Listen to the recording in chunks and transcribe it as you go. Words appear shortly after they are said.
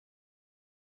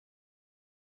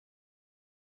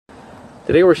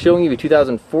Today we're showing you a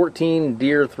 2014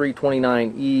 Deere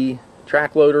 329E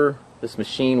track loader. This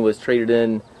machine was traded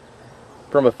in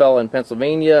from a fella in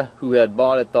Pennsylvania who had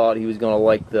bought it, thought he was going to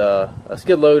like a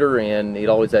skid loader, and he'd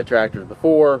always had tractors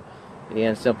before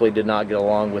and simply did not get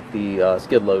along with the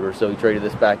skid loader, so he traded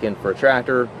this back in for a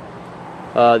tractor.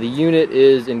 The unit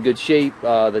is in good shape.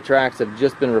 The tracks have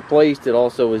just been replaced. It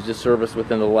also was just serviced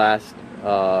within the last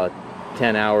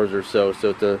 10 hours or so,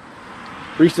 so it's a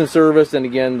recent service, and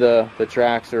again the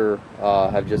tracks are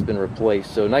have just been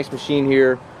replaced. So nice machine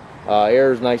here.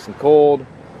 Air is nice and cold.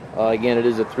 Again, it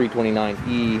is a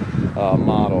 329E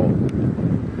model.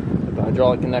 The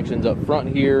hydraulic connections up front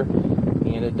here,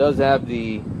 and it does have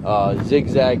the Zig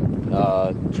Zag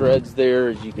treads there,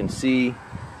 as you can see.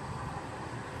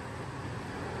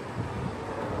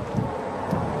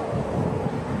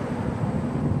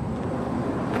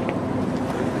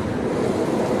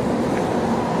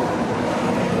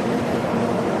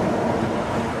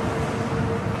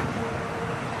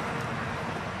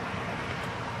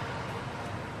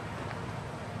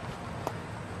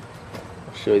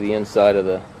 Show you the inside of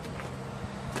the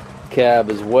cab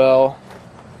as well.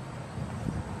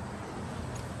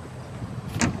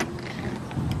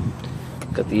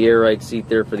 Got the air ride seat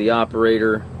there for the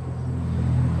operator,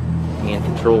 and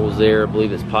controls there. I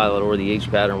believe it's pilot or the H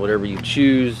pattern, whatever you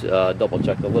choose. Double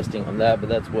check the listing on that, but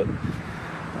that's what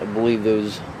I believe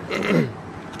those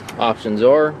options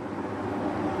are.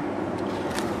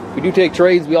 We do take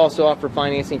trades. We also offer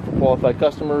financing for qualified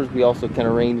customers. We also can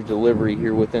arrange delivery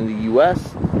here within the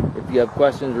U.S. If you have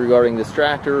questions regarding this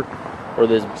tractor or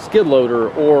this skid loader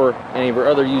or any of our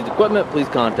other used equipment, please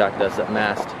contact us at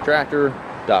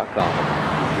maskedtractor.com.